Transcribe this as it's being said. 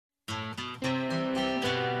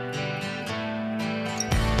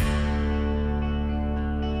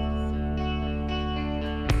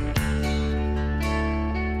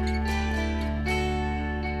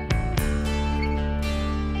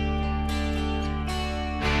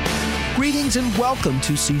Greetings and welcome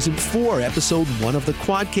to Season 4, Episode 1 of the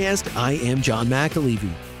Quadcast. I am John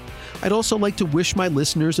McAlevey. I'd also like to wish my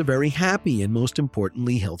listeners a very happy and most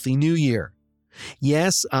importantly, healthy New Year.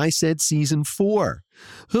 Yes, I said Season 4.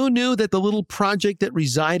 Who knew that the little project that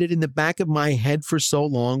resided in the back of my head for so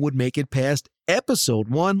long would make it past Episode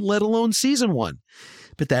 1, let alone Season 1?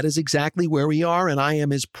 But that is exactly where we are, and I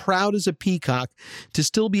am as proud as a peacock to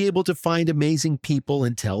still be able to find amazing people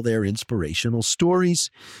and tell their inspirational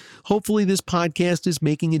stories. Hopefully this podcast is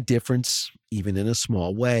making a difference, even in a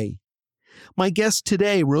small way. My guest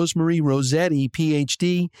today, Rosemarie Rossetti,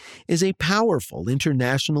 Ph.D., is a powerful,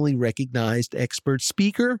 internationally recognized expert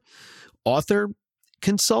speaker, author,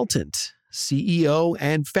 consultant, CEO,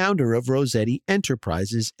 and founder of Rossetti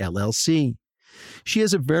Enterprises, LLC. She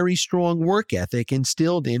has a very strong work ethic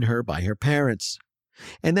instilled in her by her parents.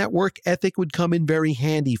 And that work ethic would come in very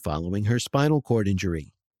handy following her spinal cord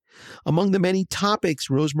injury. Among the many topics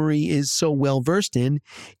Rosemarie is so well versed in,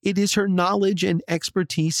 it is her knowledge and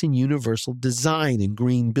expertise in universal design and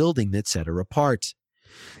green building that set her apart.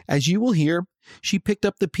 As you will hear, she picked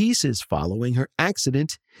up the pieces following her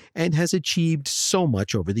accident and has achieved so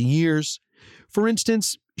much over the years. For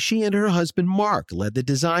instance, she and her husband Mark led the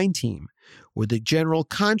design team, were the general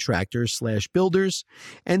contractors/builders,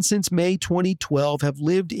 and since May 2012 have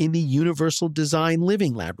lived in the Universal Design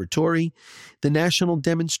Living Laboratory, the National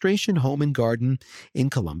Demonstration Home and Garden in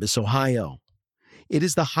Columbus, Ohio. It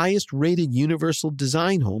is the highest-rated universal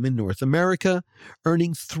design home in North America,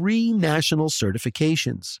 earning 3 national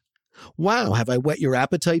certifications. Wow, have I whet your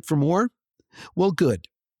appetite for more? Well, good.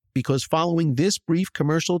 Because following this brief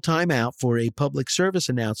commercial timeout for a public service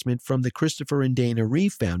announcement from the Christopher and Dana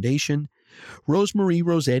Reeve Foundation, Rosemarie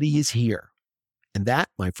Rossetti is here. And that,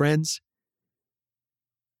 my friends,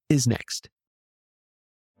 is next.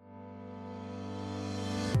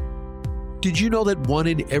 Did you know that 1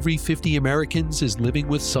 in every 50 Americans is living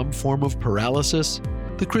with some form of paralysis?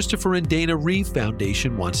 The Christopher and Dana Reeve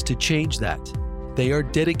Foundation wants to change that. They are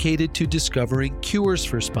dedicated to discovering cures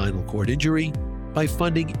for spinal cord injury by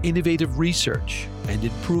funding innovative research and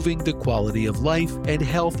improving the quality of life and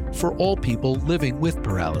health for all people living with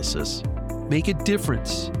paralysis. Make a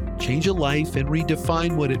difference, change a life, and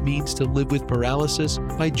redefine what it means to live with paralysis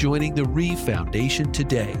by joining the Reeve Foundation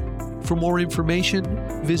today. For more information,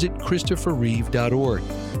 visit ChristopherReeve.org.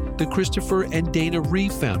 The Christopher and Dana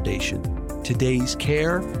Reeve Foundation. Today's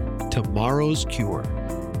care, tomorrow's cure.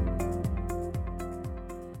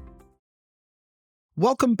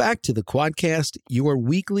 Welcome back to the Quadcast, your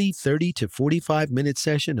weekly 30 to 45-minute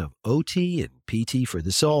session of OT and PT for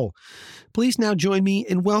the soul. Please now join me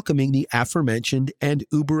in welcoming the aforementioned and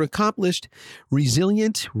uber-accomplished,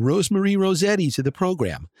 resilient Rosemarie Rossetti to the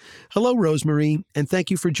program. Hello, Rosemarie, and thank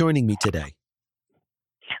you for joining me today.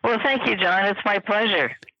 Well, thank you, John. It's my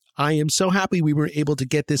pleasure. I am so happy we were able to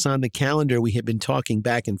get this on the calendar. We have been talking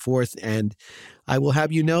back and forth, and I will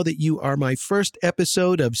have you know that you are my first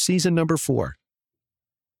episode of season number 4.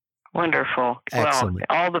 Wonderful. Excellent. Well,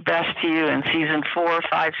 all the best to you in season 4,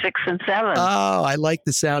 5, 6, and 7. Oh, I like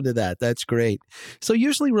the sound of that. That's great. So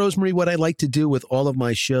usually, Rosemarie, what I like to do with all of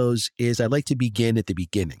my shows is I like to begin at the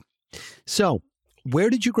beginning. So where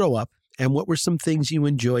did you grow up, and what were some things you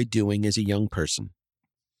enjoyed doing as a young person?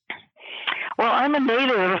 Well, I'm a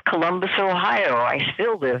native of Columbus, Ohio. I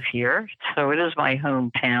still live here, so it is my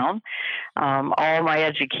hometown. All my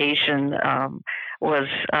education was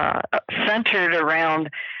centered around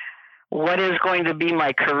what is going to be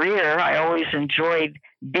my career. I always enjoyed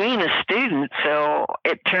being a student, so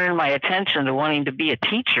it turned my attention to wanting to be a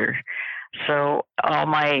teacher. So all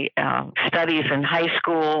my studies in high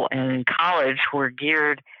school and in college were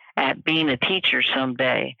geared at being a teacher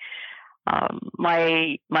someday.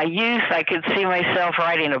 My youth, I could see myself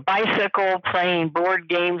riding a bicycle, playing board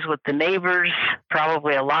games with the neighbors,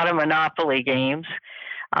 probably a lot of Monopoly games.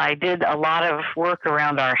 I did a lot of work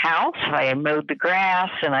around our house. I mowed the grass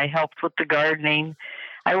and I helped with the gardening.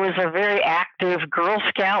 I was a very active Girl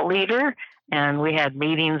Scout leader, and we had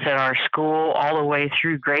meetings at our school all the way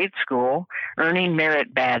through grade school, earning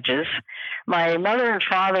merit badges. My mother and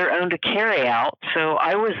father owned a carryout, so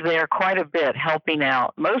I was there quite a bit helping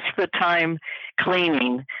out. Most of the time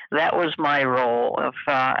cleaning, that was my role of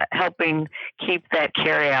helping keep that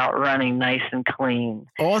carryout running nice and clean.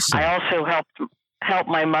 Awesome. I also helped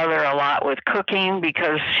my mother a lot with cooking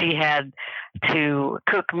because she had to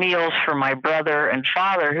cook meals for my brother and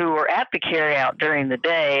father who were at the carryout during the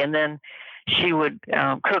day, and then she would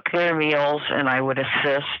cook their meals and I would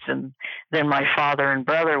assist, and then my father and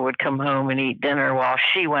brother would come home and eat dinner while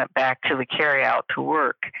she went back to the carryout to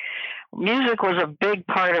work. music was a big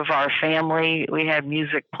part of our family. We had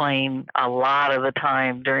music playing a lot of the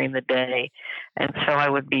time during the day. And so I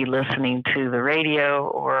would be listening to the radio,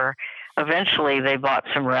 or eventually they bought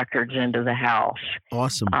some records into the house.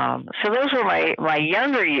 Awesome. So those were my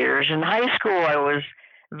younger years. In high school, I was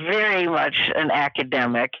very much an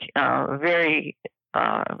academic, very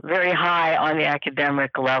high on the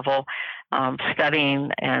academic level,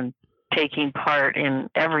 studying and taking part in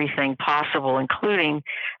everything possible, including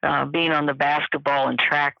being on the basketball and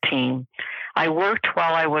track team. I worked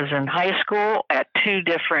while I was in high school at 2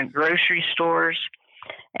 different grocery stores,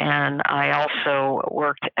 and I also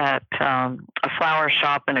worked at a flower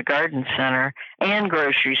shop and a garden center and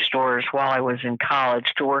grocery stores while I was in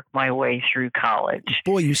college to work my way through college.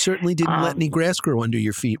 Boy, you certainly didn't let any grass grow under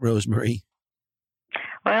your feet, Rosemarie.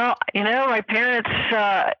 Well, my parents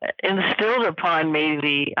instilled upon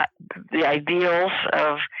me the ideals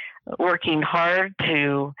of working hard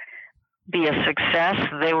to be a success.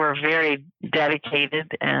 They were very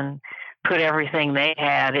dedicated and put everything they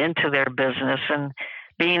had into their business. And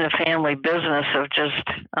being a family business of just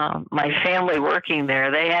my family working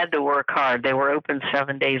there, they had to work hard. They were open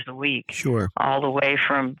 7 days a week. Sure. All the way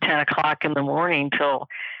from 10 o'clock in the morning till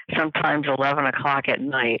sometimes 11 o'clock at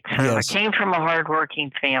night. So Yes. I came from a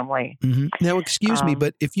hardworking family. Mm-hmm. Now, excuse me,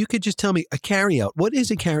 but if you could just tell me, a carryout, what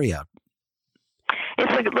is a carryout?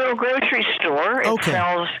 It's a little grocery store. It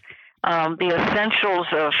sells the essentials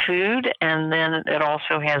of food, and then it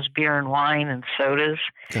also has beer and wine and sodas.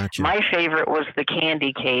 Gotcha. My favorite was the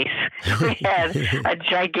candy case. We had a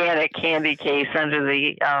gigantic candy case under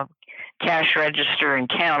the cash register and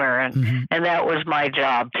counter, and that was my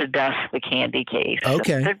job, to dust the candy case.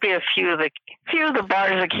 Okay. There'd be a few of the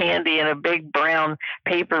bars of candy in a big brown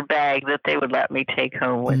paper bag that they would let me take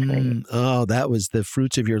home with me. Oh, that was the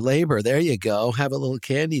fruits of your labor. There you go. Have a little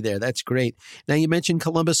candy there. That's great. Now, you mentioned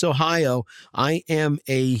Columbus, Ohio. I am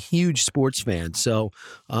a huge sports fan. So,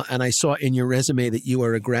 and I saw in your resume that you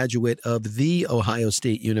are a graduate of the Ohio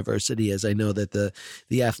State University, as I know that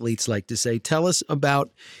the athletes like to say. Tell us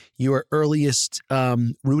about your earliest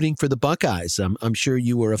rooting for the Buckeyes. I'm sure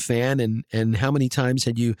you were a fan, and how many times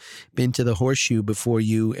had you been to the Horseshoe before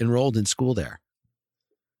you enrolled in school there?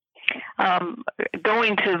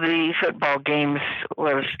 Going to the football games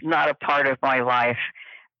was not a part of my life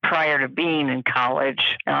prior to being in college,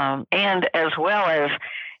 and as well as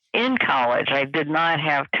in college. I did not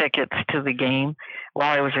have tickets to the game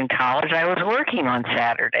while I was in college. I was working on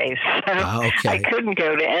Saturdays, so I couldn't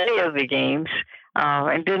go to any of the games.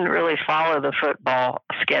 And didn't really follow the football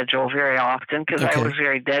schedule very often because I was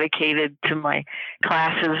very dedicated to my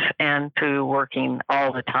classes and to working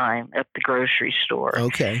all the time at the grocery store.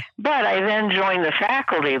 Okay. But I then joined the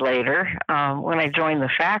faculty later. When I joined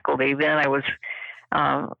the faculty, then I was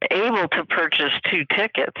able to purchase 2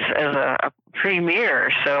 tickets as a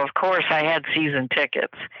premier. So, of course, I had season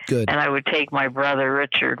tickets. Good. And I would take my brother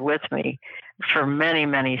Richard with me for many,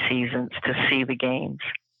 many seasons to see the games.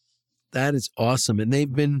 That is awesome. And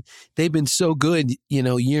they've been so good,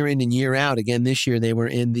 year in and year out. Again, this year they were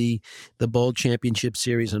in the bowl championship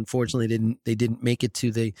series. Unfortunately, they didn't make it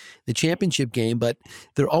to the championship game, but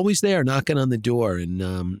they're always there knocking on the door.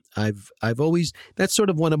 And I've always, that's sort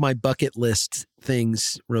of one of my bucket list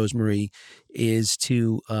things, Rosemarie, is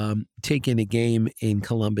to take in a game in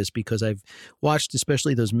Columbus, because I've watched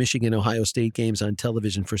especially those Michigan Ohio State games on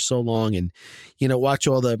television for so long, and watch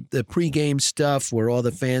all the pregame stuff where all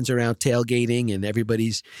the fans are out tailgating and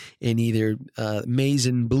everybody's in either maize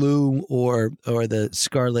and blue or the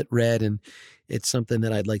scarlet red, and it's something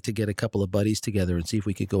that I'd like to get a couple of buddies together and see if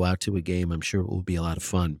we could go out to a game. I'm sure it will be a lot of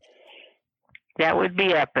fun. That would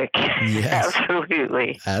be epic. Yes.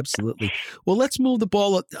 Absolutely. Absolutely. Well, let's move the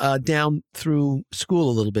ball down through school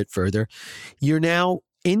a little bit further. You're now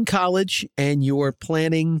in college and you're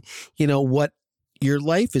planning, what your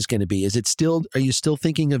life is going to be. Are you still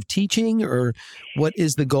thinking of teaching, or what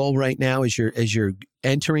is the goal right now as you're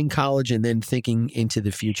entering college and then thinking into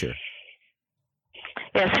the future?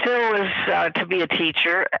 Yeah, still was to be a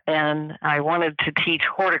teacher, and I wanted to teach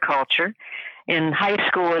horticulture. In high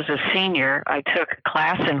school as a senior, I took a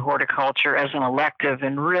class in horticulture as an elective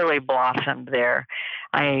and really blossomed there.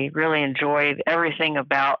 I really enjoyed everything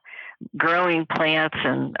about growing plants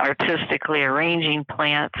and artistically arranging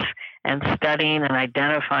plants and studying and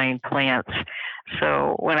identifying plants.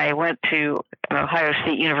 So when I went to Ohio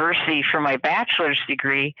State University for my bachelor's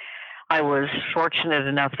degree, I was fortunate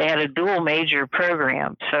enough, they had a dual major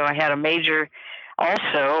program. So I had a major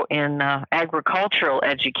also in agricultural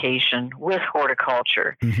education with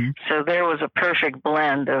horticulture. Mm-hmm. So there was a perfect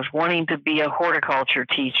blend of wanting to be a horticulture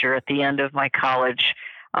teacher at the end of my college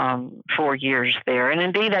 4 years there. And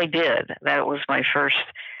indeed I did. That was my first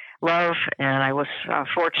love, and I was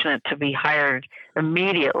fortunate to be hired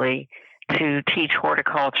immediately to teach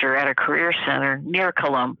horticulture at a career center near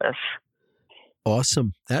Columbus.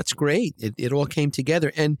 Awesome. That's great. It all came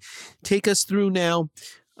together. And take us through now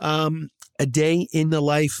a day in the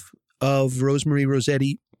life of Rosemarie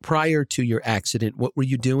Rossetti prior to your accident. What were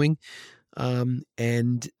you doing?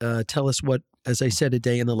 And tell us what, as I said, a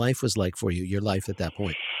day in the life was like for you, your life at that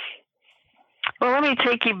point. Well, let me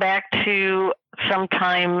take you back to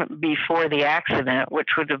sometime before the accident, which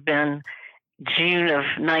would have been June of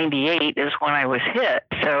 98 is when I was hit.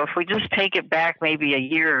 So if we just take it back maybe a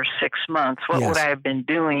year or 6 months, what would I have been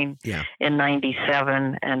doing in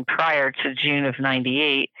 97 and prior to June of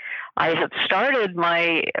 98? I had started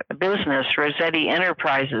my business, Rossetti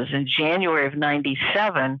Enterprises, in January of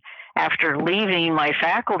 97 after leaving my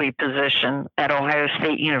faculty position at Ohio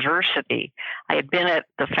State University. I had been at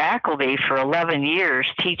the faculty for 11 years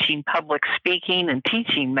teaching public speaking and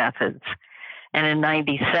teaching methods. And in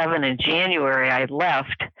 97, in January, I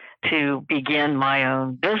left to begin my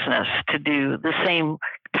own business to do the same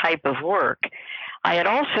type of work. I had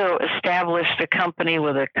also established a company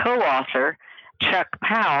with a co-author, Chuck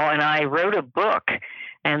Powell, and I wrote a book.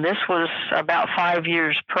 And this was about 5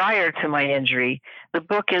 years prior to my injury. The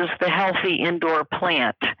book is The Healthy Indoor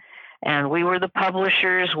Plant. And we were the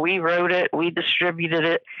publishers. We wrote it. We distributed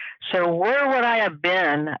it. So where would I have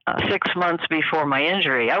been 6 months before my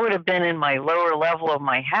injury? I would have been in my lower level of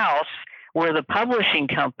my house where the publishing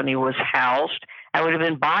company was housed. I would have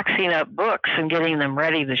been boxing up books and getting them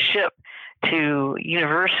ready to ship to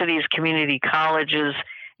universities, community colleges,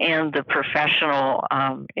 and the professional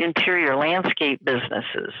interior landscape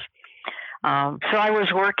businesses. So I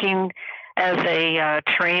was working as a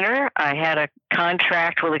trainer. I had a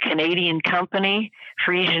contract with a Canadian company,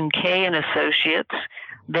 Friesian K and Associates.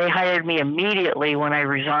 They hired me immediately when I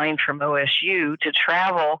resigned from OSU to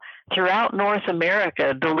travel throughout North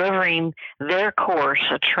America delivering their course,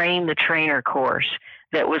 a Train the Trainer course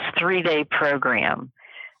that was a 3-day program.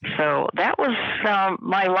 So that was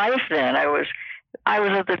my life then. I was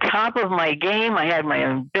at the top of my game. I had my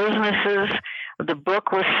own businesses. The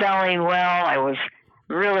book was selling well. I was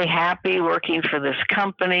really happy working for this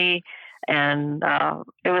company. And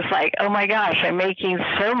it was like, oh my gosh, I'm making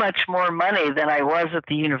so much more money than I was at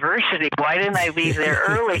the university. Why didn't I leave there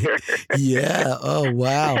earlier? Yeah. Oh,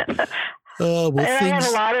 wow. Oh, well, and I had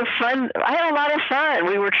a lot of fun.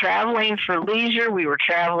 We were traveling for leisure. We were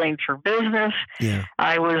traveling for business. Yeah.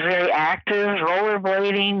 I was very active,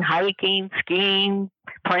 rollerblading, hiking, skiing,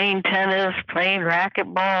 playing tennis, playing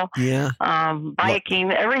racquetball,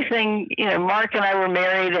 biking, everything. Mark and I were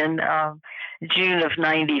married in June of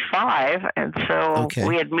 95. And so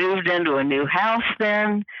we had moved into a new house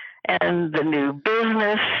then, and the new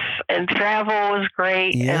business and travel was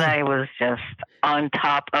great. Yeah. And I was just on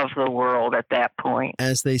top of the world at that point.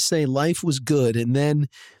 As they say, life was good. And then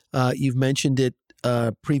you've mentioned it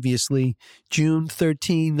previously, June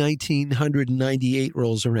 13, 1998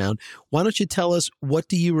 rolls around. Why don't you tell us, what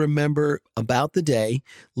do you remember about the day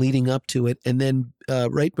leading up to it? And then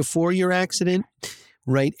right before your accident,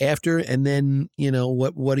 right after, and then,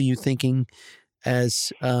 what are you thinking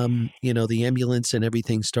as, the ambulance and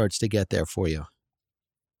everything starts to get there for you?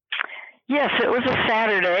 Yes, it was a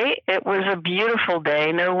Saturday. It was a beautiful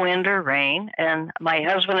day, no wind or rain, and my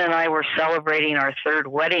husband and I were celebrating our 3rd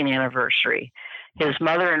wedding anniversary. His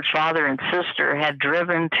mother and father and sister had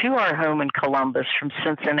driven to our home in Columbus from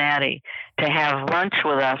Cincinnati to have lunch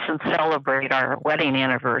with us and celebrate our wedding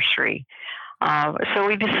anniversary. So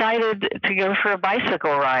we decided to go for a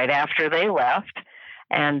bicycle ride after they left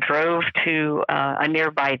and drove to a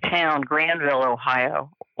nearby town, Granville,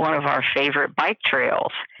 Ohio, one of our favorite bike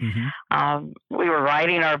trails. Mm-hmm. We were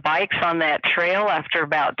riding our bikes on that trail after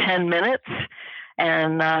about 10 minutes,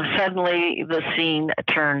 and suddenly the scene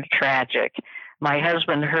turned tragic. My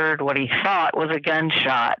husband heard what he thought was a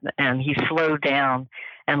gunshot, and he slowed down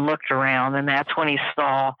and looked around, and that's when he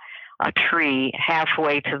saw a tree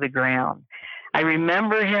halfway to the ground. I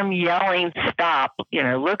remember him yelling, "Stop,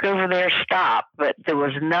 look over there, stop." But there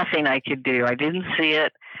was nothing I could do. I didn't see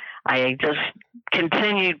it. I just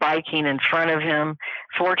continued biking in front of him.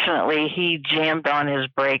 Fortunately, he jammed on his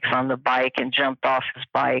brakes on the bike and jumped off his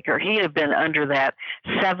bike, or he'd have been under that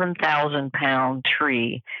 7,000-pound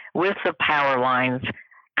tree with the power lines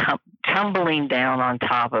tumbling down on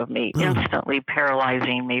top of me, instantly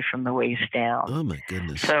paralyzing me from the waist down. Oh, my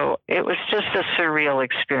goodness. So it was just a surreal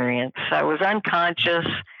experience. I was unconscious.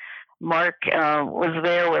 Mark was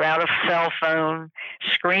there without a cell phone,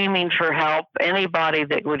 screaming for help, anybody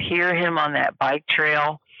that would hear him on that bike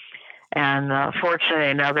trail. And fortunately,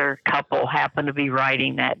 another couple happened to be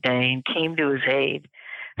riding that day and came to his aid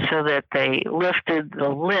so that they lifted the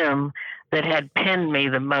limb that had pinned me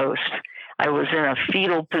the most. I was in a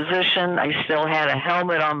fetal position. I still had a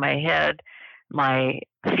helmet on my head. My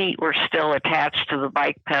feet were still attached to the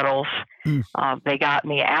bike pedals. They got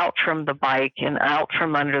me out from the bike and out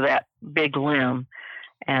from under that big limb.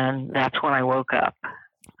 And that's when I woke up.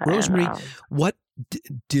 Rosemarie, what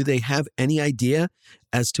do they have any idea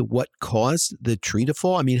as to what caused the tree to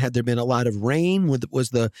fall? I mean, had there been a lot of rain? Was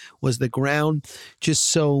the ground just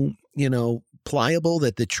so, pliable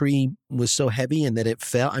that the tree was so heavy and that it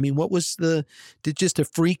fell? I mean, did just a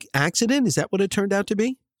freak accident? Is that what it turned out to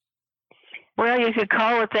be? Well, you could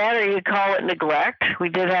call it that, or you could call it neglect. We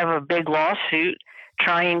did have a big lawsuit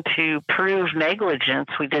trying to prove negligence.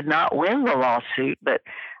 We did not win the lawsuit, but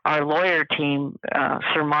our lawyer team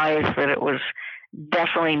surmised that it was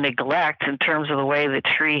definitely neglect in terms of the way the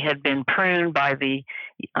tree had been pruned by the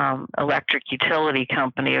electric utility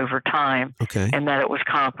company over time, and that it was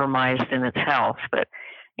compromised in its health. But,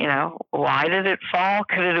 why did it fall?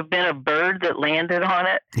 Could it have been a bird that landed on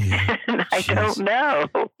it? Yeah. I don't know.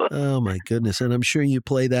 Oh, my goodness. And I'm sure you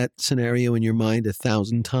play that scenario in your mind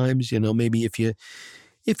 1,000 times. Maybe if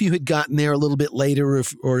you had gotten there a little bit later,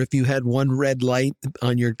 or if you had one red light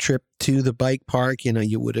on your trip to the bike park,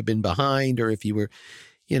 you would have been behind, or if you were,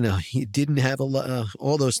 you didn't have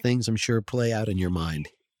all those things, I'm sure, play out in your mind.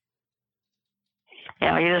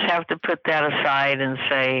 Yeah, you just have to put that aside and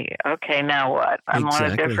say, okay, now what? I'm on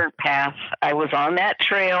a different path. I was on that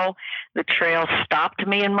trail. The trail stopped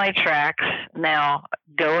me in my tracks. Now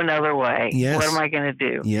go another way. Yes. What am I going to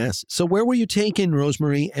do? Yes. So where were you taken,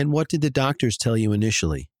 Rosemarie, and what did the doctors tell you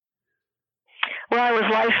initially? Well, I was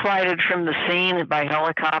life flighted from the scene by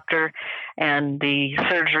helicopter, and the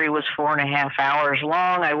surgery was 4.5 hours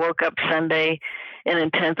long. I woke up Sunday in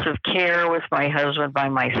intensive care with my husband by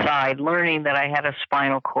my side, learning that I had a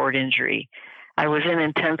spinal cord injury. I was in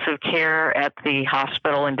intensive care at the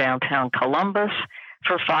hospital in downtown Columbus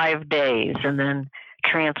for 5 days, and then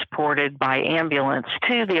transported by ambulance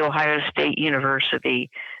to the Ohio State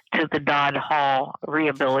University to the Dodd Hall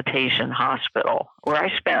Rehabilitation Hospital, where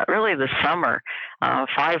I spent really the summer,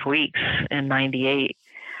 5 weeks in '98.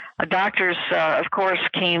 Doctors, of course,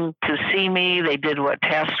 came to see me. They did what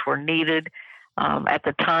tests were needed. At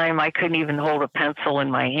the time, I couldn't even hold a pencil in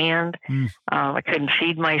my hand. I couldn't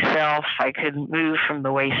feed myself. I couldn't move from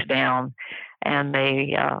the waist down. And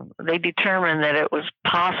they determined that it was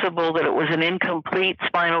possible that it was an incomplete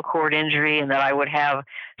spinal cord injury and that I would have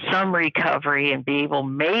some recovery and be able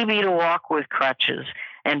maybe to walk with crutches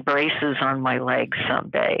and braces on my legs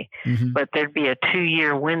someday. But there'd be a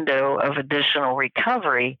 2-year window of additional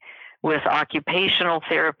recovery with occupational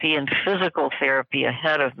therapy and physical therapy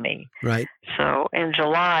ahead of me. Right. So in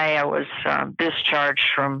July, I was discharged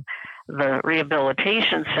from the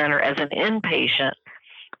rehabilitation center as an inpatient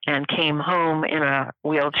and came home in a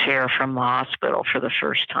wheelchair from the hospital for the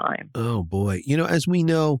first time. Oh, boy. As we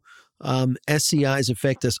know, SCIs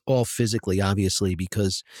affect us all physically, obviously,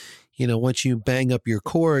 because, once you bang up your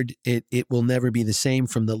cord, it will never be the same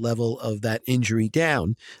from the level of that injury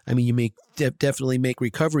down. I mean, you may definitely make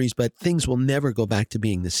recoveries, but things will never go back to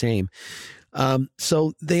being the same.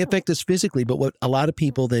 So they affect us physically, but what a lot of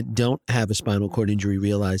people that don't have a spinal cord injury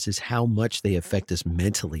realize is how much they affect us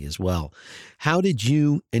mentally as well. How did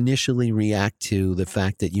you initially react to the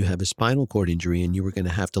fact that you have a spinal cord injury and you were going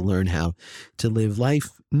to have to learn how to live life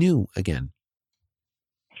new again?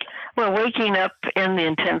 Well, waking up in the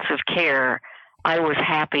intensive care, I was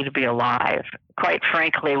happy to be alive. Quite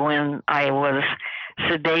frankly, when I was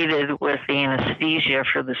sedated with the anesthesia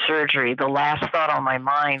for the surgery, the last thought on my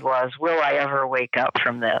mind was, will I ever wake up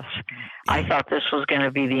from this? I thought this was going to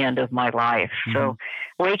be the end of my life. So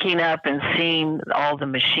waking up and seeing all the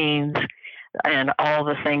machines and all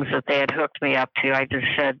the things that they had hooked me up to, I just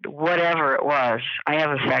said, whatever it was, I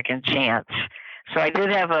have a second chance. So I did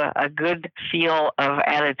have a good feel of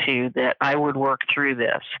attitude that I would work through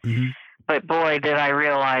this. But boy, did I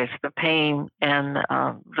realize the pain and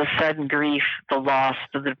the sudden grief, the loss,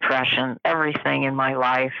 the depression, everything in my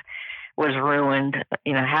life was ruined.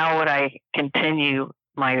 How would I continue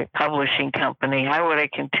my publishing company? How would I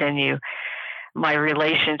continue my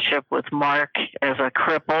relationship with Mark as a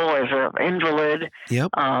cripple, as an invalid,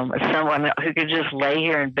 as someone who could just lay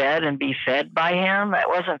here in bed and be fed by him? That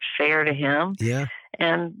wasn't fair to him.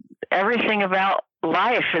 And everything about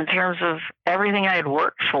life in terms of everything I had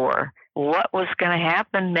worked for, what was going to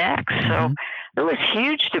happen next. So there was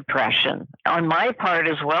huge depression on my part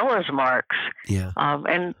as well as Mark's.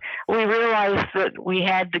 And we realized that we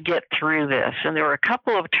had to get through this. And there were a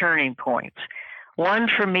couple of turning points. One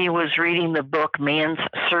for me was reading the book Man's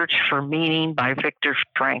Search for Meaning by Viktor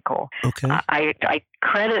Frankl. Okay. I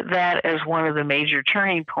credit that as one of the major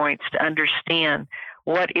turning points to understand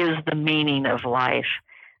what is the meaning of life.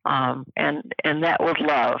 And that was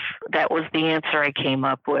love. That was the answer I came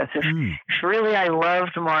up with. If really I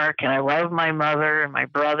loved Mark and I loved my mother and my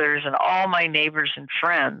brothers and all my neighbors and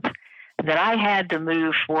friends, that I had to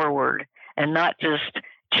move forward and not just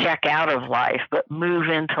check out of life, but move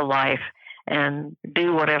into life and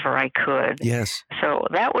do whatever I could. Yes. So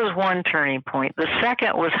that was one turning point. The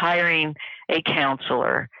second was hiring a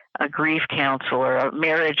counselor, a grief counselor, a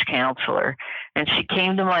marriage counselor. And she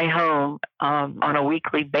came to my home on a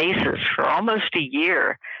weekly basis for almost a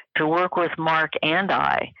year to work with Mark and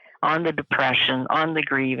I on the depression, on the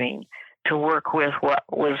grieving, to work with what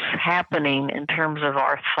was happening in terms of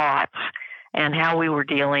our thoughts and how we were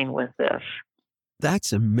dealing with this.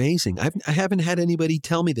 That's amazing. I haven't had anybody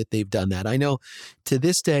tell me that they've done that. I know to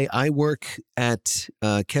this day, I work at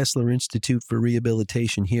Kessler Institute for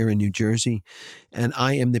Rehabilitation here in New Jersey, and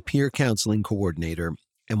I am the peer counseling coordinator.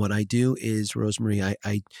 And what I do is, Rosemarie,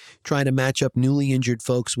 I try to match up newly injured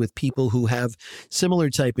folks with people who have similar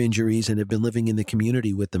type injuries and have been living in the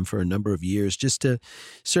community with them for a number of years, just to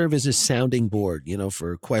serve as a sounding board,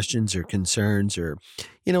 for questions or concerns. Or,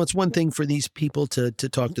 it's one thing for these people to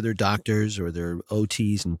talk to their doctors or their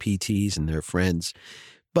OTs and PTs and their friends.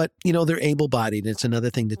 But, they're able-bodied. It's another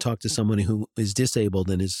thing to talk to someone who is disabled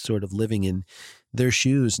and is sort of living in their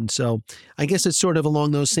shoes. And so I guess it's sort of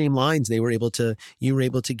along those same lines. You were able to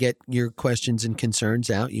get your questions and concerns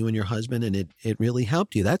out, you and your husband, and it really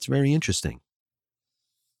helped you. That's very interesting.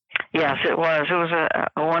 Yes, it was. It was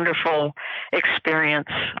a wonderful experience.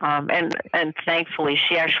 And thankfully,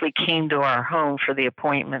 she actually came to our home for the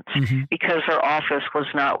appointments because her office was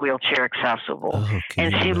not wheelchair accessible. Oh,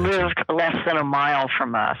 and she lived less than a mile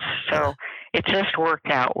from us. So it just worked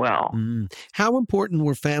out well. How important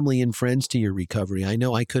were family and friends to your recovery? I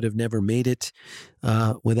know I could have never made it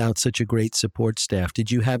without such a great support staff.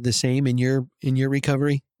 Did you have the same in your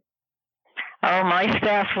recovery? Oh, my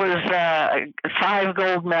staff was 5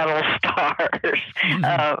 gold medal stars.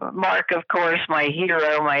 Mark, of course, my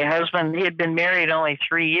hero, my husband, he had been married only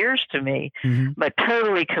 3 years to me, but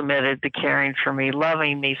totally committed to caring for me,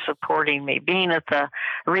 loving me, supporting me, being at the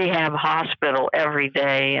rehab hospital every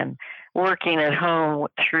day and working at home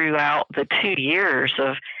throughout the 2 years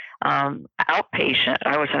of outpatient.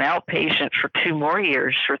 I was an outpatient for 2 more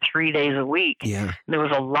years for 3 days a week. Yeah. There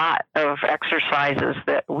was a lot of exercises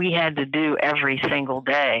that we had to do every single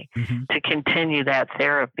day to continue that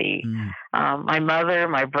therapy. My mother,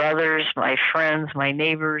 my brothers, my friends, my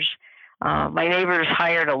neighbors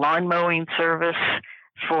hired a lawn mowing service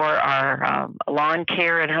for our lawn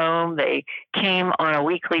care at home. They came on a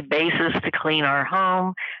weekly basis to clean our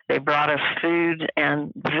home. They brought us food,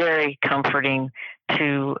 and very comforting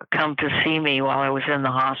to come to see me while I was in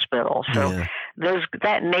the hospital. So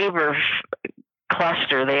that neighbor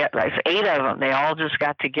cluster, there's 8 of them. They all just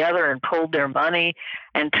got together and pulled their money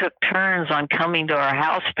and took turns on coming to our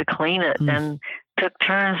house to clean it and took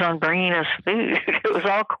turns on bringing us food. It was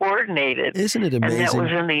all coordinated. Isn't it amazing? And that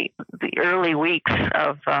was in the early weeks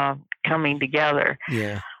of coming together.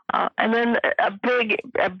 Yeah. And then a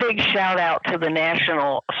big shout out to the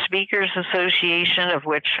National Speakers Association, of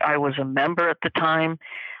which I was a member at the time.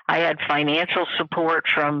 I had financial support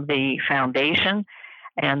from the foundation,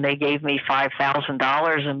 and they gave me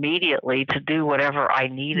 $5,000 immediately to do whatever I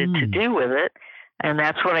needed to do with it. And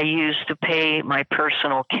that's what I used to pay my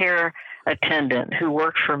personal care attendant who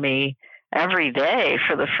worked for me every day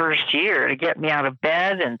for the first year to get me out of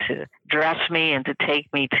bed and to dress me and to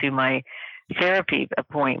take me to my therapy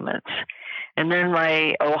appointments. And then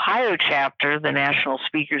my Ohio chapter, the National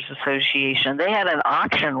Speakers Association, they had an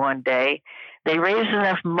auction one day. They raised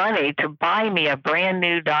enough money to buy me a brand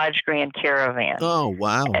new Dodge Grand Caravan. Oh,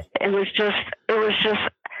 wow. It was just,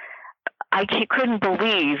 I couldn't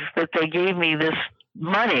believe that they gave me this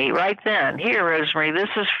money right then. Here, Rosemarie, this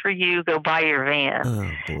is for you. Go buy your van.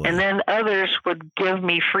 Oh, boy. And then others would give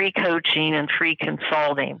me free coaching and free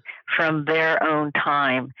consulting from their own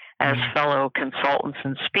time as fellow consultants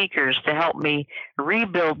and speakers to help me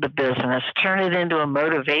rebuild the business, turn it into a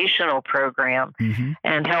motivational program,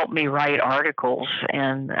 and help me write articles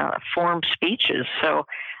and form speeches. So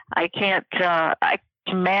I can't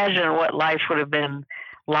imagine what life would have been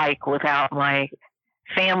like without my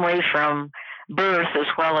family from birth, as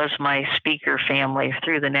well as my speaker family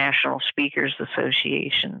through the National Speakers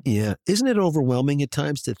Association. Yeah. Isn't it overwhelming at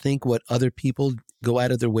times to think what other people go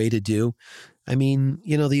out of their way to do? I mean,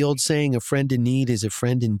 the old saying, a friend in need is a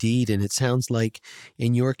friend indeed. And it sounds like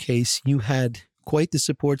in your case, you had quite the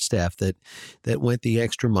support staff that went the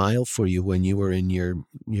extra mile for you when you were in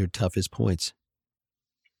your toughest points.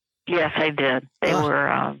 Yes, I did. They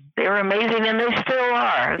were amazing, and they still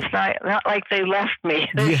are. It's not like they left me.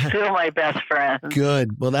 They're still my best friends.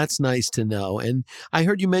 Good. Well, that's nice to know. And I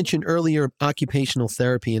heard you mention earlier occupational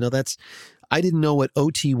therapy. I didn't know what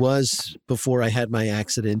OT was before I had my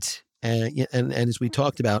accident. And as we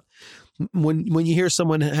talked about, when you hear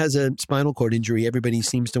someone has a spinal cord injury, everybody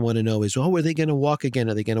seems to want to know is, are they going to walk again?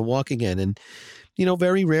 Are they going to walk again? And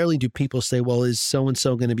very rarely do people say, well, is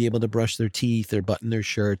so-and-so going to be able to brush their teeth or button their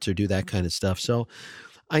shirts or do that kind of stuff? So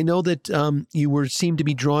I know that you seemed to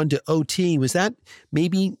be drawn to OT. Was that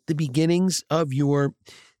maybe the beginnings of your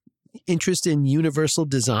interest in universal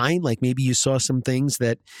design? Like maybe you saw some things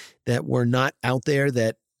that were not out there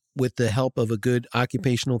that with the help of a good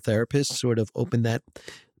occupational therapist sort of opened that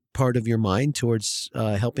part of your mind towards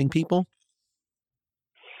helping people?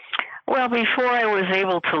 Well, before I was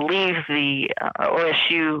able to leave the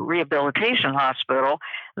OSU Rehabilitation Hospital,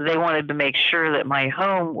 they wanted to make sure that my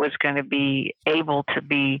home was going to be able to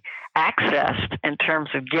be accessed in terms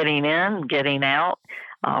of getting in, getting out.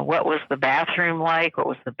 What was the bathroom like? What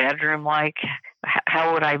was the bedroom like?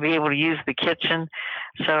 How would I be able to use the kitchen?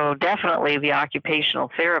 So definitely the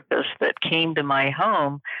occupational therapist that came to my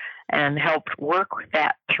home and helped work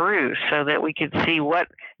that through so that we could see what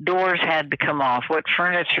doors had to come off, what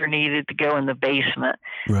furniture needed to go in the basement,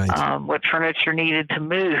 right. What furniture needed to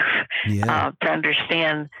move, to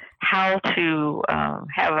understand how to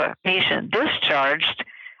have a patient discharged.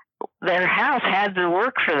 Their house had to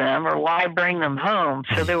work for them, or why bring them home?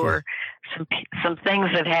 So there were some things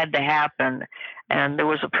that had to happen. And there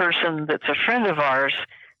was a person that's a friend of ours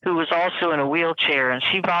who was also in a wheelchair, and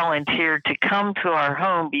she volunteered to come to our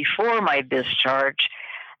home before my discharge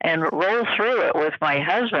and roll through it with my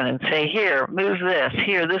husband and say, here, move this.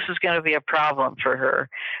 Here, this is going to be a problem for her.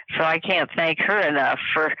 So I can't thank her enough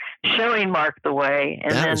for showing Mark the way.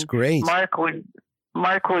 And that was great.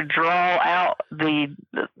 Mark would draw out the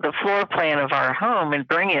floor plan of our home and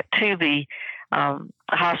bring it to the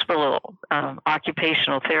hospital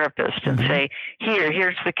occupational therapist and say,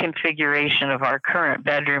 here's the configuration of our current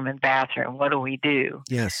bedroom and bathroom. What do we do?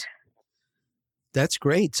 Yes. That's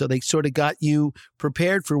great. So they sort of got you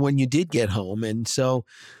prepared for when you did get home. And so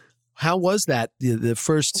how was that the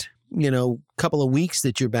first, couple of weeks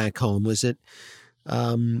that you're back home? Was it,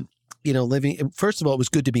 living? First of all, it was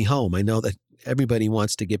good to be home. I know that everybody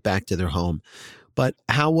wants to get back to their home. But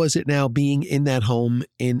how was it now being in that home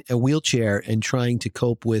in a wheelchair and trying to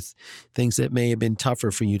cope with things that may have been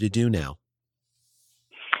tougher for you to do now?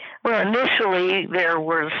 Well, initially, there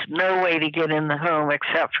was no way to get in the home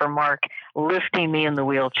except for Mark lifting me in the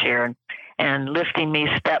wheelchair and lifting me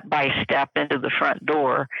step by step into the front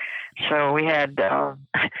door. So we had a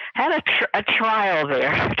trial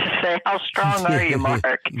there to say, how strong are you,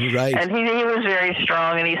 Mark? Right. And he was very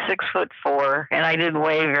strong, and he's 6'4", and I didn't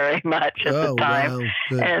weigh very much at the time. Wow.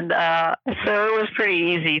 Good. And so it was pretty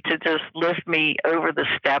easy to just lift me over the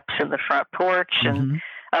steps in the front porch and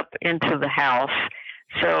up into the house.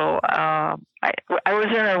 So I was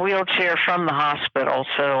in a wheelchair from the hospital,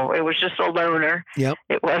 so it was just a loaner. Yep.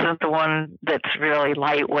 It wasn't the one that's really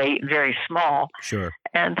lightweight and very small. Sure.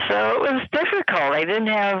 And so it was difficult. I didn't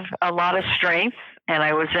have a lot of strength, and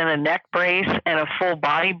I was in a neck brace and a full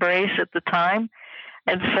body brace at the time.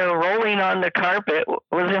 And so rolling on the carpet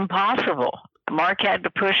was impossible. Mark had to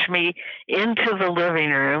push me into the living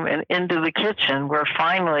room and into the kitchen, where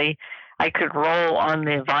finally I could roll on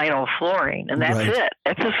the vinyl flooring, and that's it.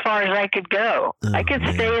 That's as far as I could go. I could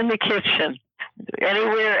stay in the kitchen.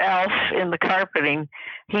 Anywhere else in the carpeting,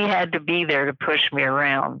 he had to be there to push me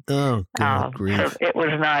around. Oh, God, grief. So it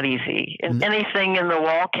was not easy. And anything in the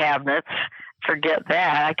wall cabinets, forget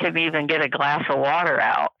that. I couldn't even get a glass of water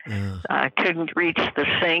out. I couldn't reach the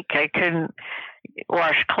sink. I couldn't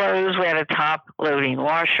wash clothes. We had a top-loading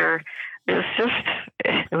washer.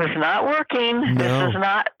 It was not working. No. This is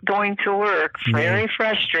not going to work. Very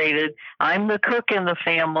frustrated. I'm the cook in the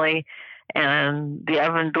family, and the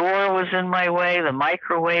oven door was in my way. The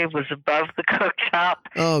microwave was above the cooktop.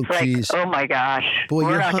 Oh, geez. Oh my gosh. Boy,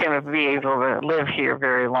 we're not going to be able to live here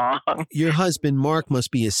very long. Your husband, Mark,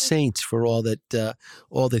 must be a saint for all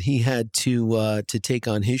that he had to take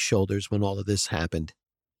on his shoulders when all of this happened.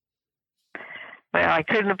 Well, I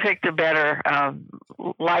couldn't have picked a better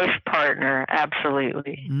life partner,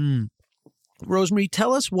 absolutely. Rosemarie,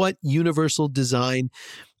 tell us what universal design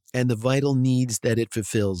and the vital needs that it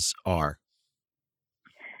fulfills are.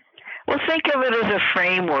 Well, think of it as a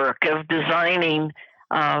framework of designing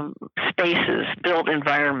spaces, built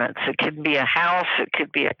environments. It could be a house, it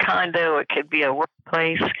could be a condo, it could be a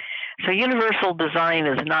workplace. So universal design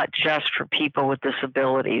is not just for people with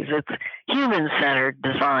disabilities. It's human-centered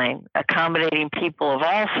design, accommodating people of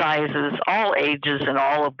all sizes, all ages, and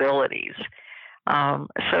all abilities.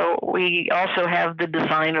 So we also have the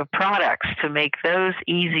design of products to make those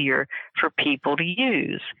easier for people to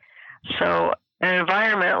use. So an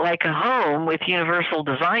environment like a home with universal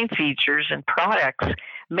design features and products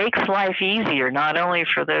makes life easier, not only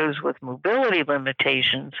for those with mobility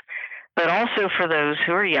limitations, but also for those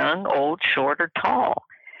who are young, old, short, or tall.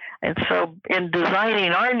 And so in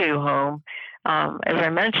designing our new home, as I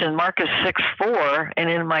mentioned, Mark is 6'4", and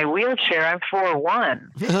in my wheelchair, I'm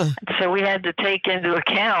 4'1". So we had to take into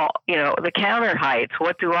account, the counter heights.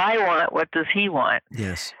 What do I want? What does he want?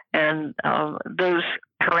 Yes. And those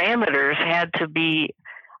parameters had to be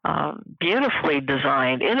beautifully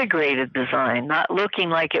designed, integrated design, not looking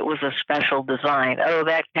like it was a special design. Oh,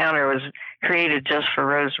 that counter was created just for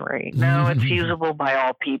Rosemarie. No, it's usable by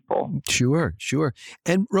all people. Sure.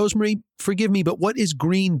 And Rosemarie, forgive me, but what is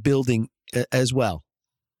green building as well?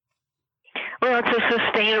 Well, it's a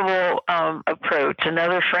sustainable approach,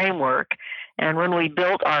 another framework. And when we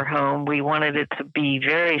built our home, we wanted it to be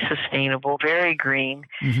very sustainable, very green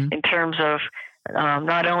in terms of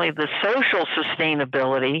not only the social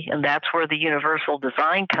sustainability, and that's where the universal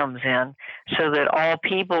design comes in, so that all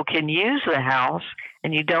people can use the house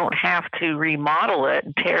and you don't have to remodel it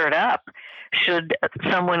and tear it up. Should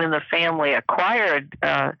someone in the family acquire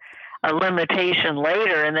a limitation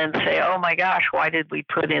later and then say, oh my gosh, why did we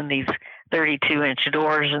put in these 32-inch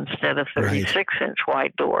doors instead of 36-inch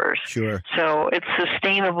wide doors? Sure. So it's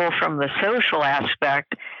sustainable from the social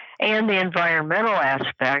aspect and the environmental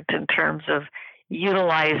aspect in terms of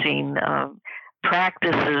utilizing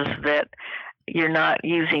practices that you're not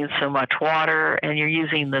using so much water and you're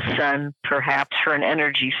using the sun perhaps for an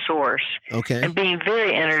energy source. Okay. And being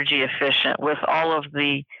very energy efficient with all of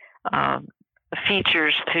the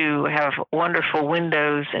features to have wonderful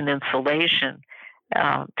windows and insulation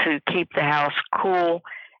to keep the house cool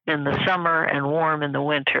in the summer and warm in the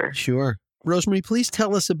winter. Sure. Rosemarie, please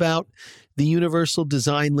tell us about the Universal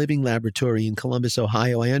Design Living Laboratory in Columbus,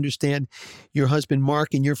 Ohio. I understand your husband,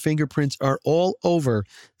 Mark, and your fingerprints are all over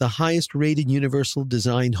the highest rated Universal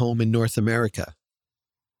Design home in North America.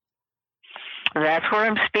 That's where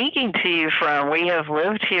I'm speaking to you from. We have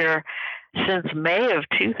lived here since May of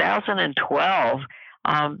 2012.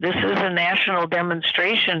 This is a national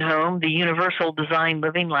demonstration home, the Universal Design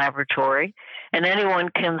Living Laboratory, and anyone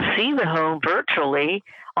can see the home virtually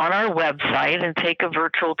on our website and take a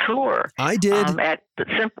virtual tour. I did.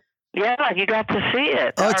 Yeah, you got to see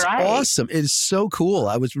it. Oh, it's awesome. It is so cool.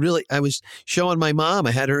 I was showing my mom.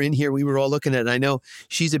 I had her in here. We were all looking at it. I know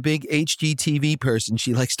she's a big HGTV person.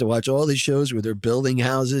 She likes to watch all the shows where they're building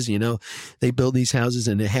houses. They build these houses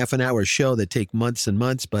in a half-an-hour show that take months and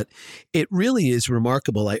months. But it really is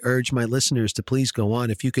remarkable. I urge my listeners to please go on.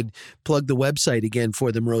 If you could plug the website again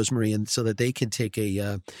for them, Rosemarie, and so that they can take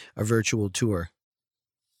a virtual tour.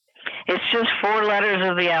 It's just 4 letters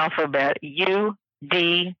of the alphabet,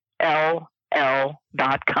 UDLL.com.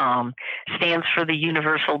 Stands for the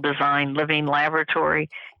Universal Design Living Laboratory.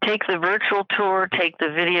 Take the virtual tour, take the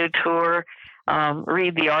video tour,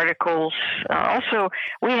 read the articles. Also,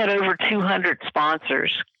 we had over 200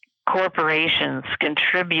 sponsors, corporations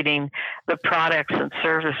contributing the products and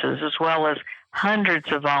services, as well as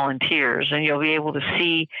hundreds of volunteers. And you'll be able to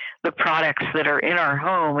see the products that are in our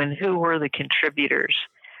home and who were the contributors.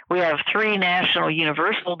 We have 3 national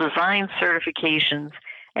universal design certifications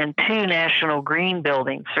and 2 national green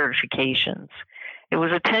building certifications. It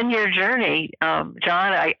was a 10-year journey, John.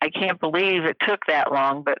 I can't believe it took that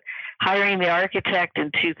long, but hiring the architect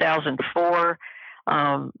in 2004,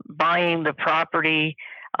 buying the property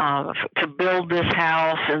to build this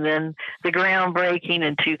house, and then the groundbreaking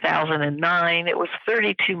in 2009. It was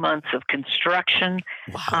 32 months of construction.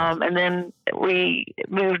 Wow. And then we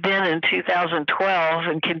moved in 2012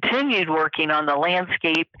 and continued working on the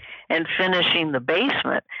landscape and finishing the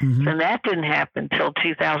basement. And that didn't happen until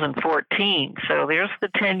 2014. So there's the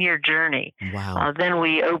 10-year journey. Wow. Then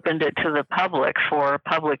we opened it to the public for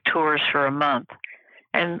public tours for a month.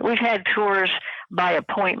 And we've had tours by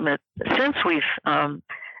appointment since we've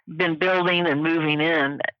been building and moving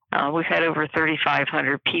in. We've had over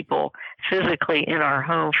 3,500 people physically in our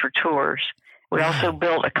home for tours. We also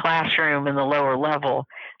built a classroom in the lower level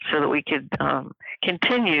so that we could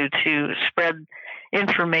continue to spread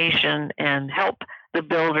information and help the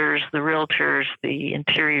builders, the realtors, the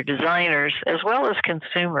interior designers, as well as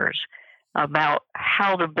consumers about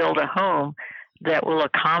how to build a home that will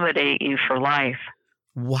accommodate you for life.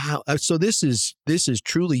 Wow. So this is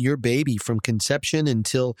truly your baby from conception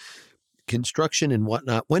until construction and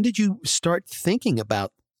whatnot. When did you start thinking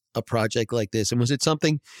about a project like this? And was it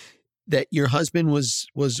something that your husband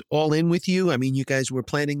was all in with you? I mean, you guys were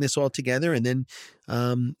planning this all together, and then,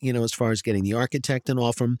 as far as getting the architect and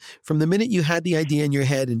all, from the minute you had the idea in your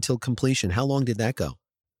head until completion, how long did that go?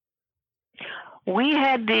 We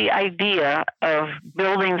had the idea of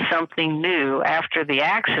building something new after the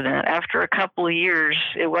accident. After a couple of years,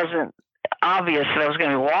 it wasn't obvious that I was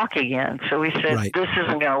going to walk again. So we said, Right. This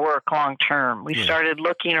isn't going to work long term. We started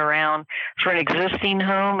looking around for an existing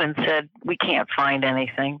home and said, we can't find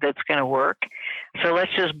anything that's going to work. So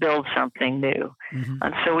let's just build something new. Mm-hmm.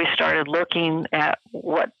 And so we started looking at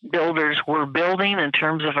what builders were building in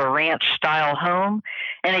terms of a ranch style home.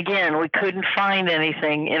 And again, we couldn't find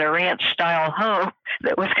anything in a ranch style home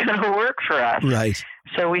that was going to work for us. Right.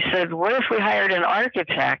 So we said, what if we hired an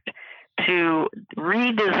architect to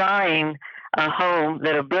redesign a home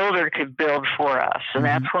that a builder could build for us? And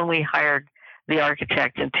that's when we hired the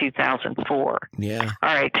architect in 2004. Yeah.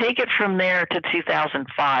 All right, take it from there to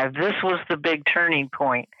 2005. This was the big turning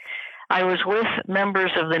point. I was with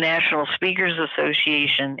members of the National Speakers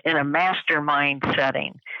Association in a mastermind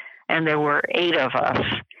setting, and there were 8 of us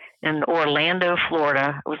in Orlando,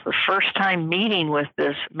 Florida. It was the first time meeting with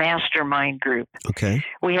this mastermind group. Okay.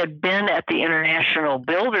 We had been at the International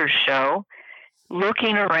Builders Show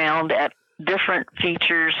looking around at different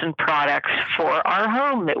features and products for our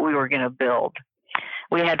home that we were going to build.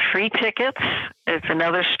 We had free tickets. It's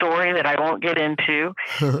another story that I won't get into,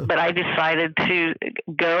 but I decided to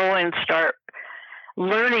go and start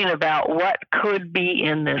learning about what could be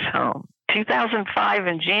in this home. 2005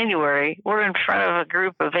 in January, we're in front of a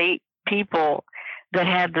group of 8 people that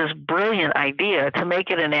had this brilliant idea to make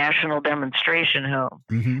it a national demonstration home.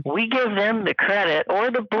 Mm-hmm. We give them the credit or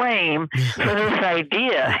the blame for this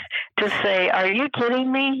idea to say, are you kidding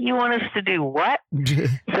me? You want us to do what? So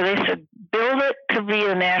they said, build it to be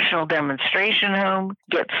a national demonstration home,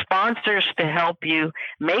 get sponsors to help you,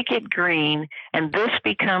 make it green, and this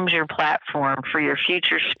becomes your platform for your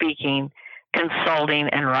future speaking, consulting,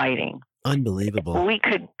 and writing. Unbelievable. We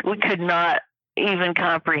could not even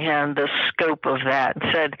comprehend the scope of that, and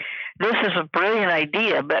said, this is a brilliant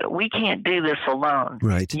idea, but we can't do this alone.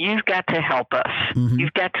 Right. You've got to help us. Mm-hmm.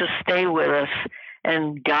 You've got to stay with us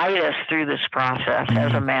and guide us through this process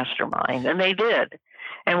as a mastermind. And they did.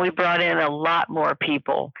 And we brought in a lot more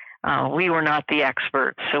people. We were not the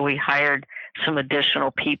experts, so we hired some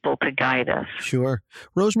additional people to guide us. Sure.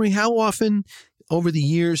 Rosemarie, how often over the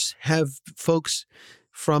years have folks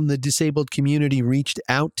from the disabled community reached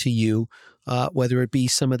out to you, whether it be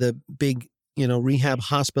some of the big, rehab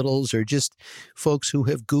hospitals or just folks who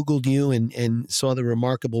have Googled you and saw the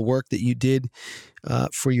remarkable work that you did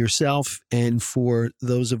for yourself and for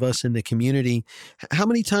those of us in the community? How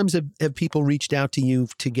many times have people reached out to you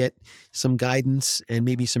to get some guidance and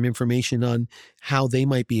maybe some information on how they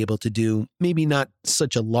might be able to do maybe not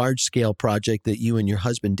such a large scale project that you and your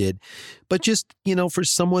husband did, but just, for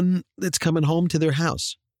someone that's coming home to their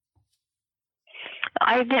house?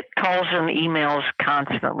 I get calls and emails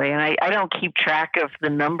constantly, and I don't keep track of the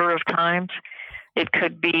number of times. It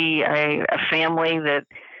could be a family that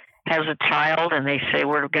has a child and they say,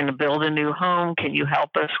 we're going to build a new home. Can you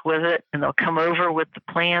help us with it? And they'll come over with the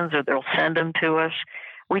plans or they'll send them to us.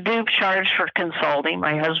 We do charge for consulting.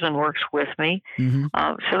 My husband works with me. Mm-hmm.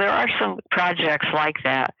 So there are some projects like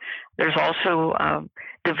that. There's also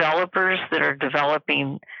developers that are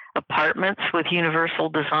developing apartments with universal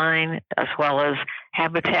design, as well as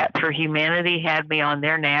Habitat for Humanity had me on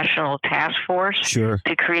their national task force to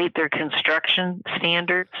create their construction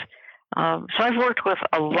standards. So I've worked with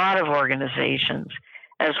a lot of organizations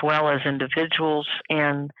as well as individuals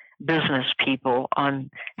and business people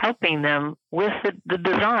on helping them with the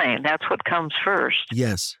design. That's what comes first.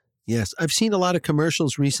 Yes. I've seen a lot of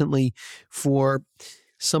commercials recently for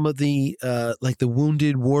some of the like the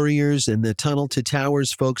Wounded Warriors and the Tunnel to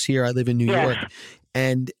Towers folks here. I live in New York,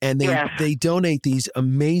 and they donate these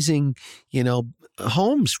amazing,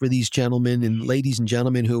 homes for these gentlemen and ladies and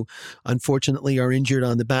gentlemen who unfortunately are injured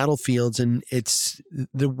on the battlefields, and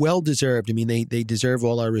they're well deserved. I mean, they deserve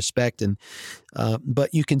all our respect, and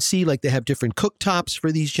but you can see like they have different cooktops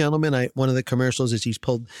for these gentlemen. One of the commercials is he's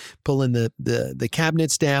pulling the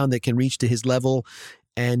cabinets down that can reach to his level.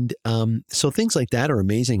 And so things like that are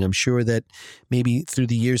amazing. I'm sure that maybe through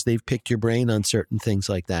the years they've picked your brain on certain things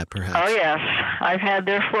like that, perhaps. Oh, yes. I've had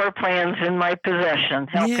their floor plans in my possession,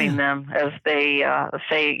 helping them as they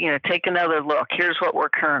say, take another look. Here's what we're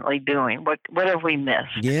currently doing. What have we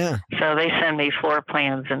missed? Yeah. So they send me floor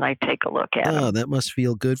plans and I take a look at them. Oh, that must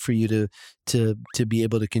feel good for you to be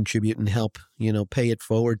able to contribute and help, pay it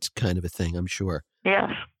forward kind of a thing, I'm sure.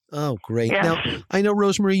 Yes. Oh, great. Yes. Now, I know,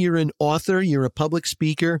 Rosemarie, you're an author, you're a public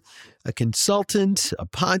speaker, a consultant, a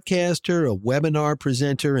podcaster, a webinar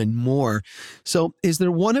presenter, and more. So is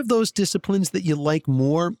there one of those disciplines that you like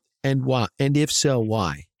more, and why? And if so,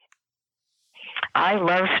 why? I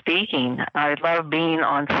love speaking. I love being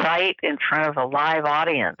on site in front of a live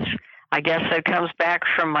audience. I guess that comes back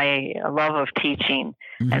from my love of teaching.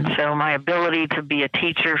 Mm-hmm. And so my ability to be a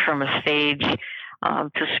teacher from a stage,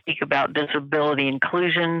 to speak about disability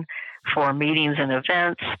inclusion for meetings and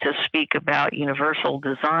events, to speak about universal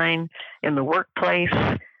design in the workplace,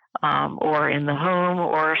 or in the home,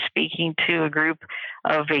 or speaking to a group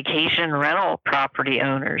of vacation rental property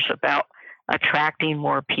owners about attracting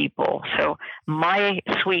more people. So my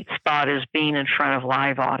sweet spot is being in front of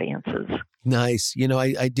live audiences. Nice. You know,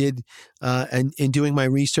 I did, and in doing my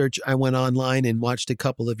research, I went online and watched a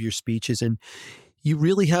couple of your speeches, and you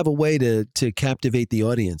really have a way to captivate the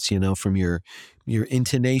audience, you know, from your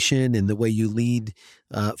intonation and the way you lead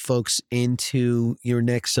folks into your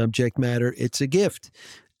next subject matter. It's a gift.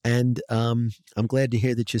 And I'm glad to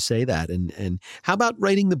hear that you say that. And how about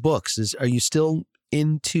writing the books? Are you still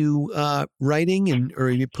into writing, or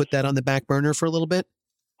you put that on the back burner for a little bit?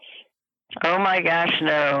 Oh my gosh,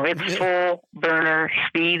 no. It's full burner,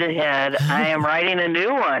 speed ahead. I am writing a new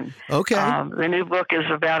one. Okay. The new book is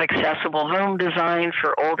about accessible home design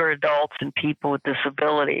for older adults and people with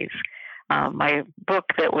disabilities. My book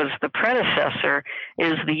that was the predecessor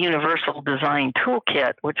is the Universal Design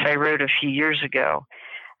Toolkit, which I wrote a few years ago.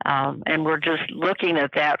 And we're just looking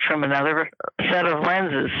at that from another set of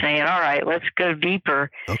lenses, saying, all right, let's go deeper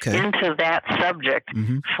into that subject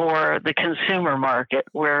for the consumer market,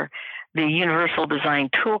 where the Universal Design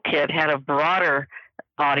Toolkit had a broader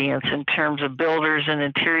audience in terms of builders and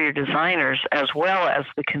interior designers as well as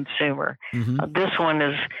the consumer. This one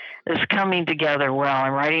is coming together well.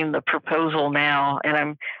 I'm writing the proposal now, and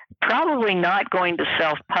I'm probably not going to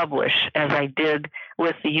self-publish as I did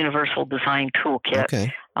with the Universal Design Toolkit.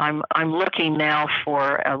 Okay. I'm looking now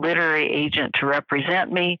for a literary agent to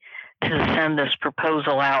represent me, to send this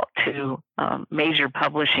proposal out to major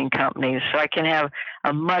publishing companies so I can have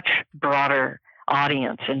a much broader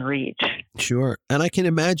audience and reach. Sure. And I can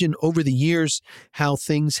imagine over the years how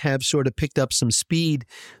things have sort of picked up some speed.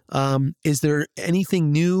 Is there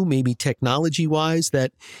anything new, maybe technology-wise,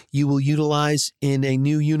 that you will utilize in a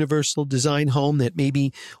new universal design home that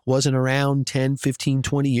maybe wasn't around 10, 15,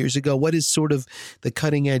 20 years ago? What is sort of the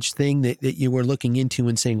cutting-edge thing that you were looking into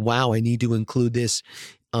and saying, wow, I need to include this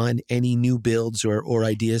on any new builds or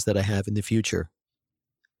ideas that I have in the future?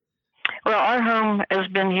 Well, our home has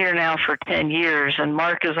been here now for 10 years, and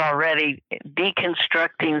Mark is already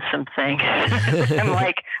deconstructing some things. I'm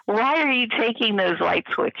like, why are you taking those light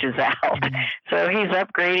switches out? So he's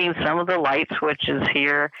upgrading some of the light switches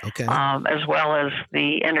here, as well as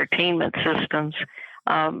the entertainment systems.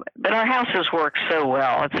 But our house has worked so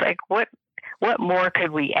well. It's like, what more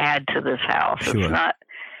could we add to this house? Sure. It's not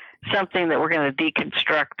something that we're going to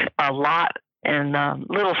deconstruct a lot, and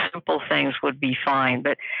little simple things would be fine.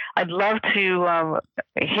 But I'd love to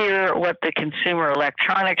hear what the Consumer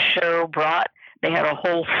Electronics Show brought. They had a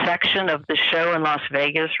whole section of the show in Las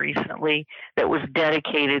Vegas recently that was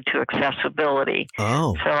dedicated to accessibility.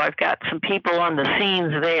 Oh. So I've got some people on the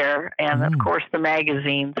scenes there, and of course the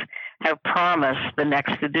magazines have promised the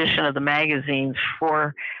next edition of the magazines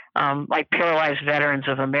for like Paralyzed Veterans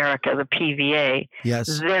of America, the PVA.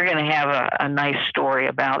 Yes. They're going to have a nice story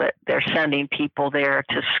about it. They're sending people there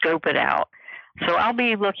to scope it out. So I'll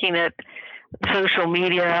be looking at social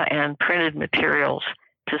media and printed materials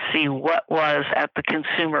to see what was at the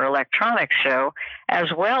Consumer Electronics Show, as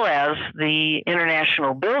well as the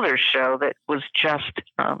International Builders Show that was just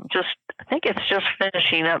I think it's just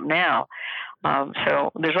finishing up now.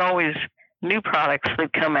 So there's always new products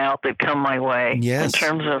that come out that come my way. Yes. In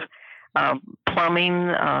terms of plumbing.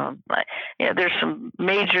 There's some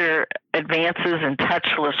major advances in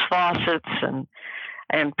touchless faucets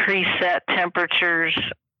and preset temperatures,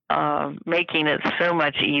 making it so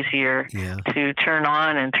much easier to turn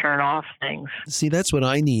on and turn off things. See, that's what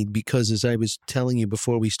I need, because as I was telling you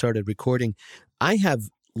before we started recording, I have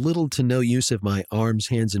little to no use of my arms,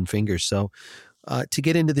 hands, and fingers. So to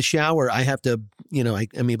get into the shower, I have to,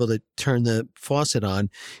 I'm able to turn the faucet on,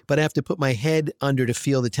 but I have to put my head under to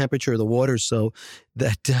feel the temperature of the water so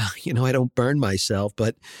that, I don't burn myself.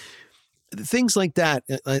 But things like that,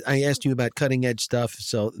 I asked you about cutting edge stuff.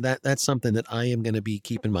 So that's something that I am going to be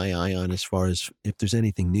keeping my eye on as far as if there's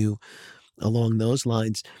anything new along those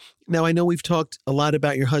lines. Now, I know we've talked a lot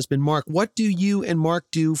about your husband, Mark. What do you and Mark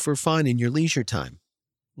do for fun in your leisure time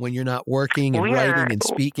when you're not working and writing and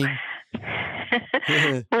speaking?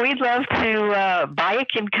 We'd love to bike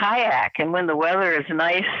and kayak, and when the weather is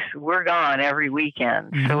nice, we're gone every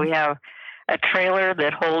weekend. So we have a trailer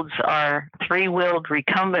that holds our three-wheeled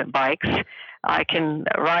recumbent bikes. I can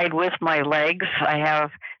ride with my legs. I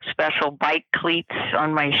have special bike cleats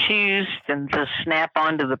on my shoes and just snap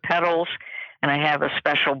onto the pedals. And I have a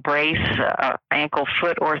special brace, ankle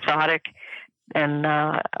foot orthotic. And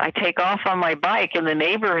I take off on my bike in the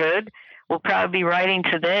neighborhood. We'll probably be riding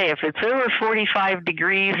today. If it's over 45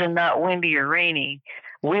 degrees and not windy or rainy,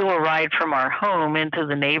 we will ride from our home into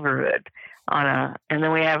the neighborhood and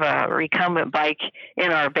then we have a recumbent bike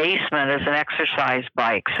in our basement as an exercise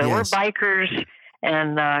bike. So we're bikers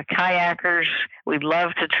and kayakers. We'd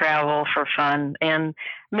love to travel for fun and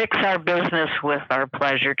mix our business with our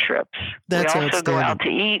pleasure trips. That's we also go out to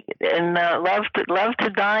eat and love to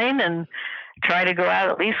dine and try to go out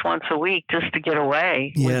at least once a week just to get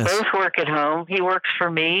away. Yes. We both work at home. He works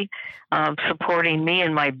for me, supporting me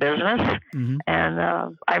in my business.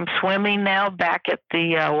 And I'm swimming now back at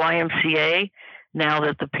the YMCA. Now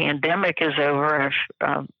that the pandemic is over,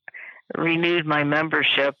 I've renewed my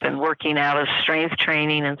membership and working out as strength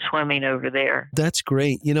training and swimming over there. That's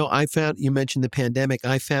great. You mentioned the pandemic.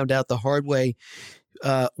 I found out the hard way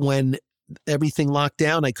when everything locked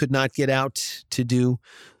down. I could not get out to do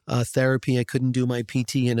therapy. I couldn't do my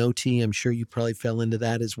PT and OT. I'm sure you probably fell into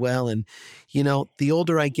that as well. And, the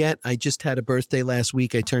older I get, I just had a birthday last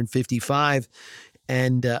week. I turned 55.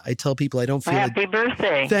 And I tell people I don't feel Happy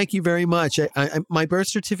birthday. Thank you very much. My birth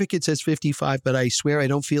certificate says 55, but I swear I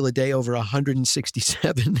don't feel a day over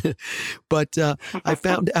 167. But I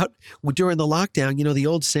found out during the lockdown, the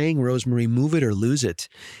old saying, Rosemarie, move it or lose it.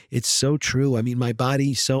 It's so true. I mean, my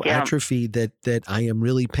body's so atrophied that I am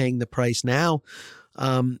really paying the price now.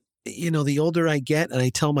 The older I get, and I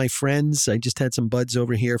tell my friends, I just had some buds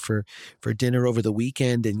over here for dinner over the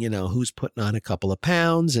weekend, and, who's putting on a couple of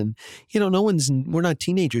pounds, and, we're not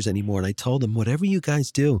teenagers anymore. And I told them, whatever you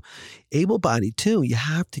guys do, able-bodied too, you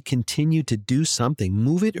have to continue to do something,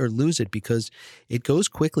 move it or lose it, because it goes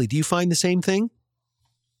quickly. Do you find the same thing?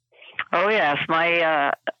 Oh, yes.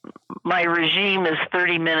 My regime is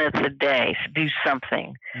 30 minutes a day to do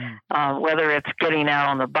something, whether it's getting out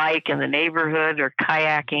on the bike in the neighborhood or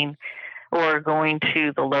kayaking or going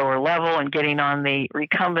to the lower level and getting on the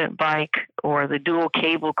recumbent bike or the dual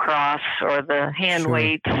cable cross or the hand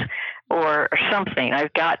weights or something.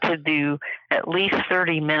 I've got to do at least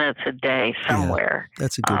 30 minutes a day somewhere. Yeah,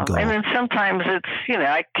 that's a good goal. And then sometimes it's,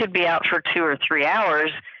 I could be out for 2 or 3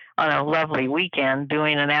 hours on a lovely weekend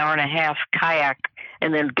doing an hour and a half kayak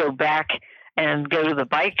and then go back and go to the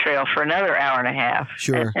bike trail for another hour and a half.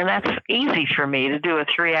 Sure. And that's easy for me to do a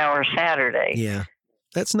 3-hour Saturday. Yeah.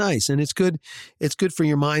 That's nice. And it's good. It's good for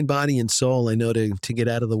your mind, body, and soul. I know to get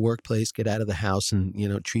out of the workplace, get out of the house and,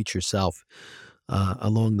 treat yourself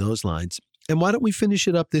along those lines. And why don't we finish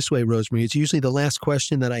it up this way, Rosemarie? It's usually the last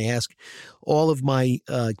question that I ask all of my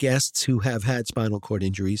guests who have had spinal cord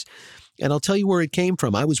injuries. And I'll tell you where it came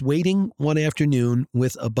from. I was waiting one afternoon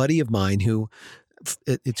with a buddy of mine who,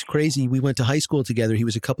 it's crazy. We went to high school together. He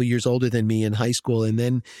was a couple years older than me in high school. And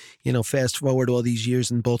then, fast forward all these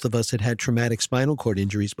years and both of us had traumatic spinal cord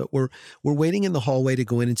injuries, but we're waiting in the hallway to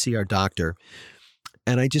go in and see our doctor.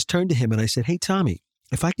 And I just turned to him and I said, "Hey, Tommy,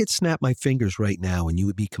 if I could snap my fingers right now and you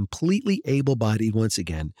would be completely able-bodied once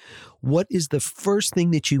again, what is the first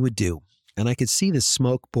thing that you would do?" And I could see the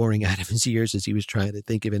smoke pouring out of his ears as he was trying to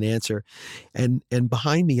think of an answer. And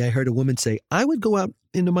behind me, I heard a woman say, "I would go out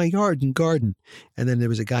into my yard and garden." And then there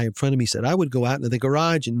was a guy in front of me said, "I would go out into the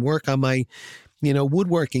garage and work on my,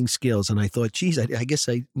 woodworking skills." And I thought, geez, I guess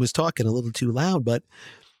I was talking a little too loud, but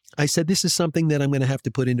I said, this is something that I'm going to have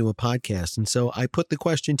to put into a podcast. And so I put the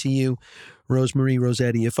question to you, Rosemarie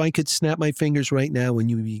Rossetti, if I could snap my fingers right now and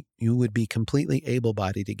you would be completely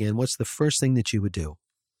able-bodied again, what's the first thing that you would do?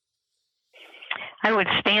 I would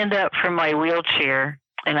stand up from my wheelchair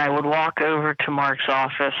and I would walk over to Mark's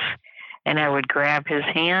office and I would grab his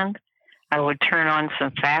hand. I would turn on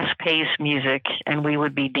some fast-paced music and we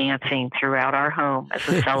would be dancing throughout our home as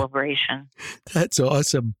a celebration. That's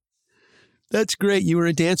awesome. That's great. You were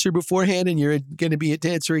a dancer beforehand and you're going to be a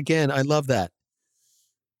dancer again. I love that.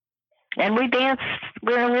 And we danced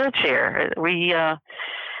with a wheelchair. We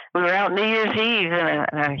were out New Year's Eve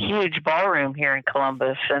in a huge ballroom here in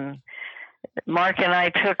Columbus, and Mark and I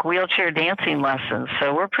took wheelchair dancing lessons,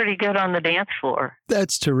 so we're pretty good on the dance floor.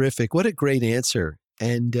 That's terrific. What a great answer.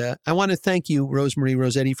 And I want to thank you, Rosemarie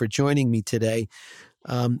Rossetti, for joining me today.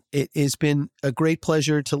 It has been a great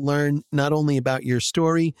pleasure to learn not only about your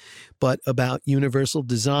story, but about universal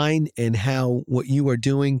design and how what you are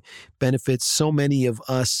doing benefits so many of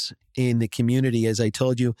us in the community. As I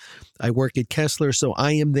told you, I work at Kessler, so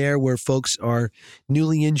I am there where folks are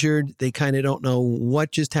newly injured. They kind of don't know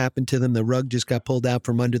what just happened to them. The rug just got pulled out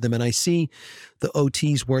from under them. And I see the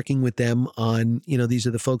OTs working with them on, these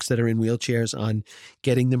are the folks that are in wheelchairs, on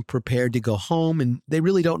getting them prepared to go home. And they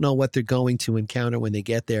really don't know what they're going to encounter when they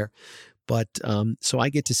get there. But so I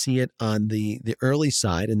get to see it on the early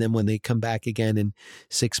side. And then when they come back again in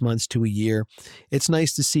 6 months to a year, it's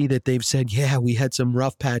nice to see that they've said, yeah, we had some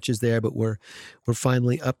rough patches there, but we're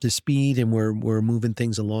finally up to speed and we're moving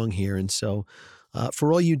things along here. And so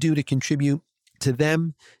for all you do to contribute to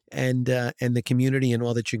them and the community and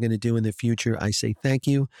all that you're going to do in the future, I say thank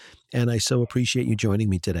you. And I so appreciate you joining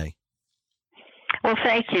me today. Well,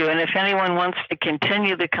 thank you. And if anyone wants to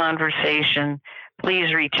continue the conversation,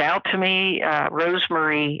 please reach out to me,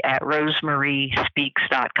 Rosemarie at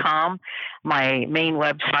rosemariespeaks.com. My main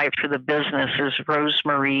website for the business is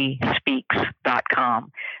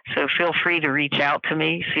rosemariespeaks.com. So feel free to reach out to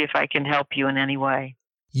me, see if I can help you in any way.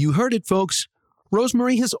 You heard it, folks.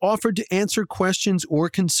 Rosemarie has offered to answer questions or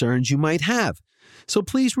concerns you might have. So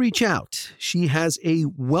please reach out. She has a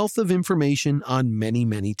wealth of information on many,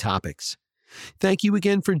 many topics. Thank you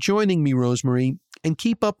again for joining me, Rosemarie, and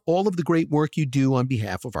keep up all of the great work you do on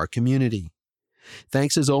behalf of our community.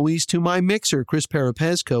 Thanks as always to my mixer, Chris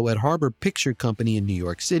Perepesco at Harbor Picture Company in New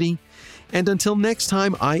York City. And until next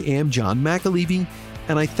time, I am John McAlevey,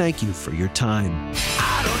 and I thank you for your time.